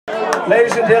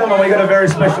Ladies and gentlemen, we got a very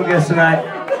special guest tonight.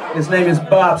 His name is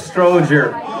Bob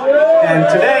Stroger, and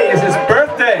today is his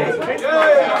birthday.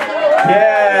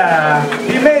 Yeah,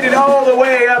 he made it all the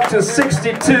way up to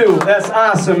 62. That's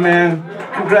awesome, man.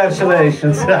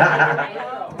 Congratulations.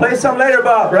 Play some later,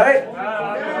 Bob, right?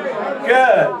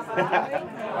 Good.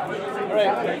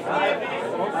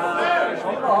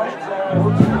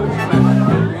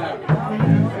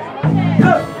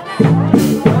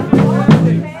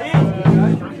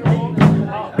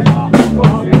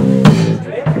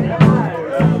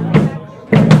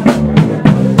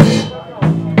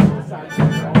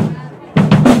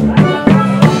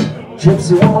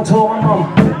 Gypsy woman told my mama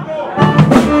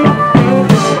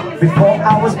before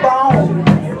I was born,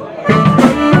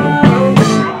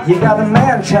 you got a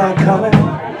man child coming,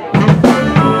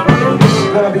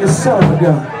 gonna be a son of a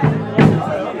gun.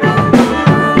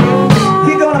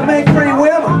 He gonna make pretty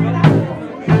women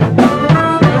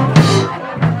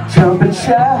jump and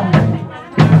shout,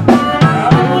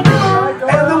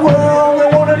 and the world they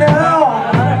wanna know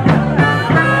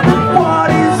what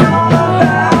he's all about.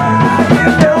 You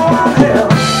know I'm him.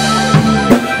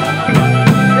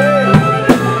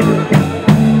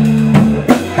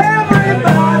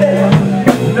 Everybody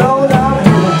knows I'm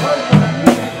him.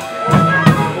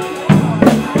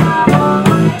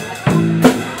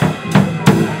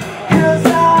 'Cause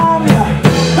I'm your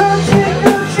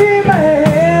hoochie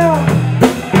man.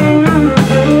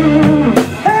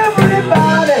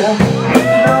 Everybody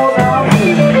knows I'm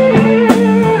him.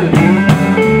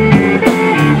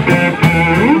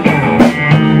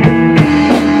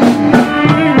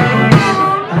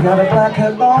 I got a black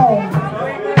hat bone,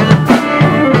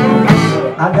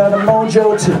 I got a mojo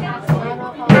too,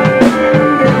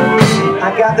 I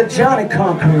got the Johnny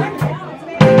Concrete.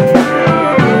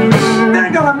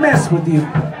 They're gonna mess with you.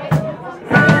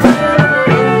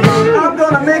 I'm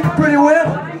gonna make pretty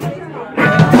women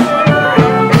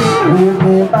leave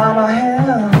me by my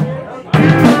hand.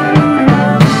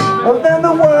 Well, then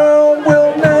the world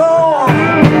will know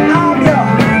I'm your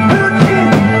hoochie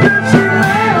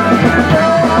man. You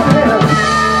know I'm him.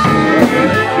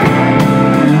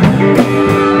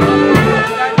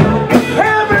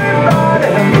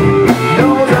 Everybody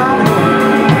knows I'm him.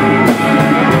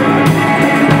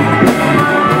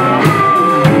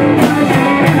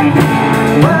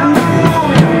 Well,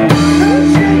 I'm your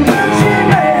hoochie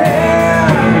man.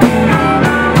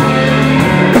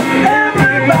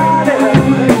 Everybody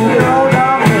knows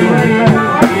I'm him.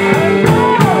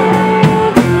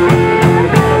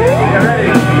 You ready?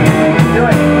 Do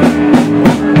it.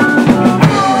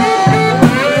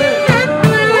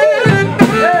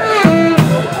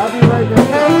 I'll be right there.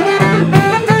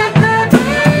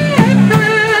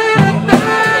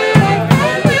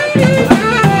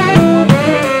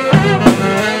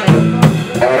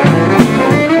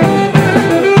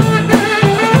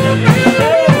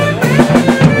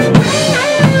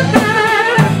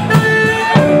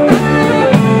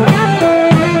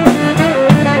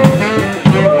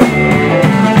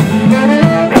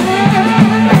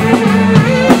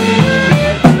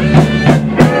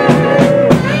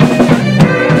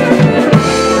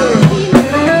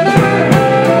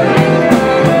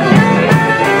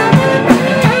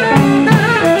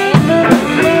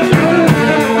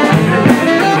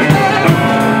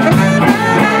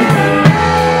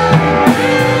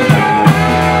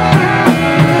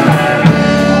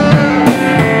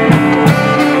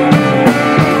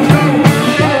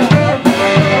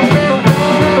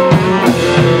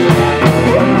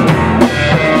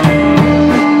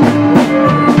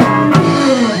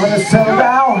 When the 7th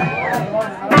hour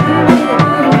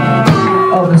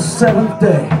of the 7th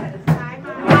day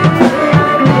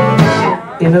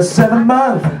in the 7th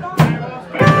month,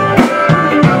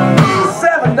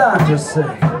 7 doctors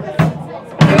say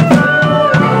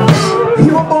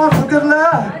you were born for good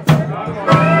luck,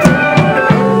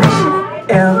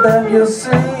 and then you see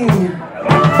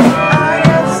I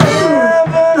got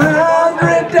 $700.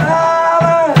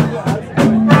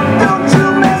 Don't you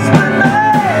mess with me.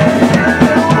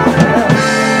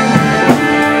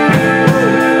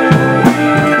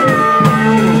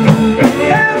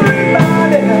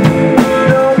 Everybody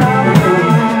knows I'm him.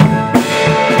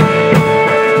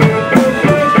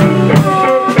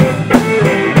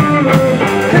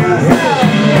 'Cause I'm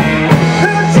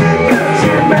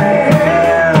hoochie man.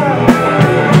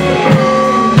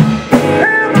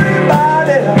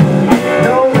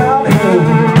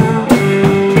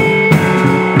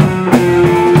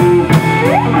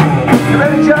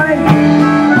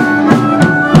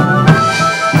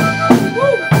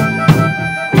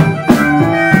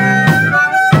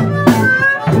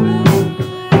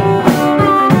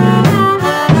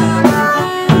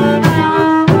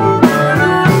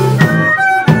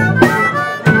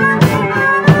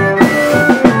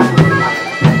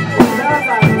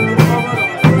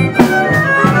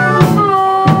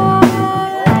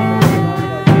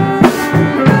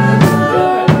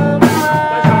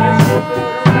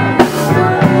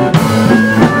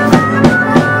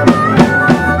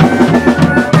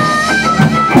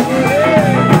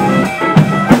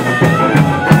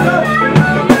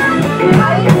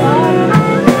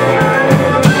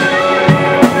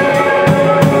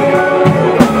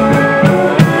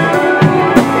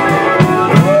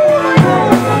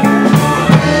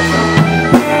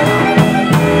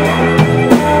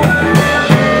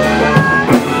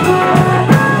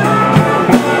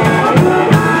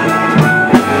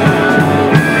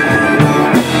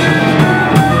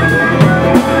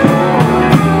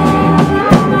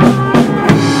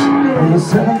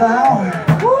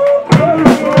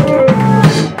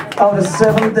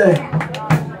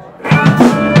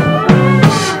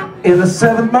 In the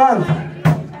 7th month,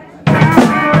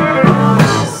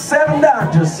 7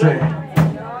 doctors say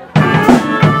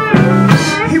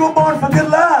you were born for good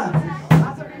love.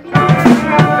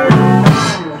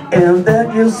 And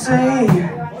then you see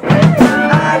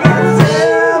I got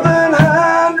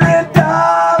 $700.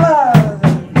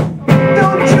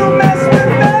 Don't you mess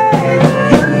with me,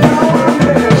 you know I'm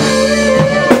here.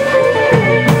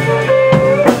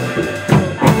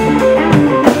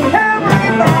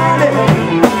 Everybody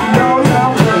knows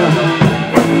I'm here.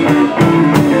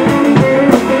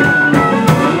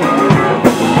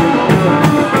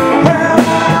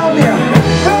 Well, I'm here.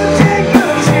 Don't take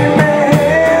your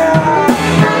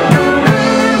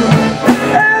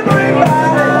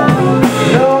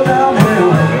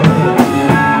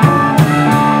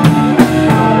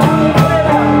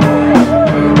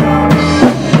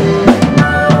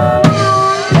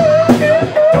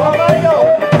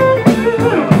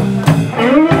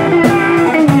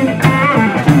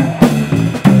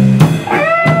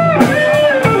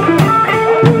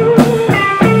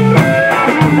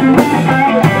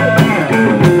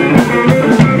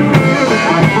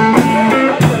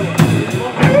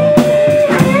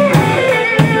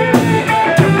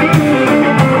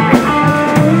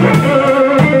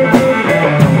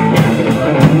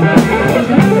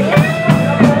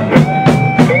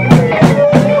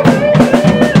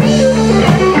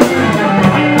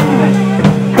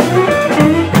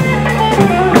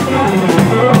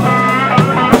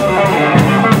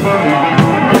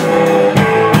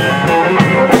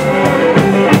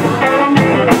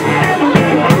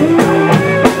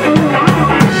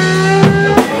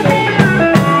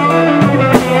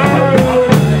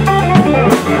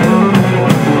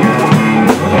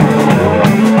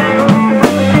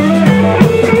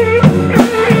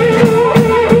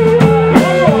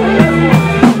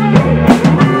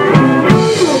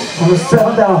 $7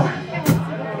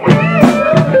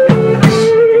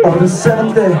 on the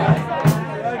 7th day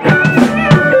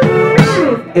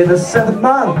in the 7th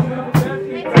month.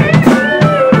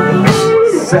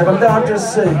 7 doctors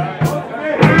say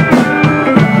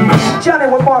Johnny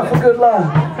was born for good love.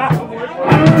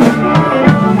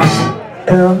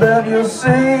 And then you see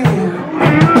you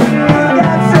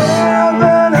got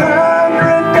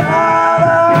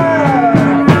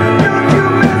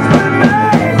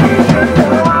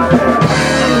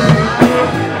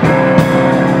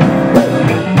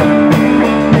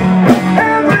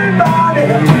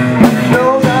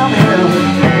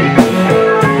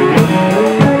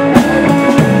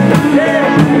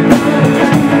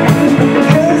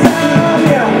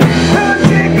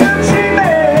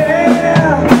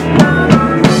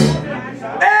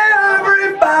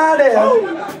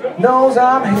knows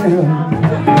I'm here.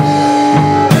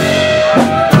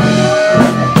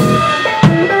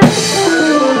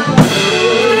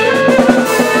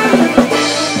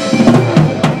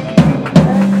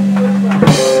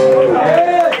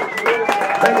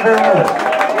 Thank you very much.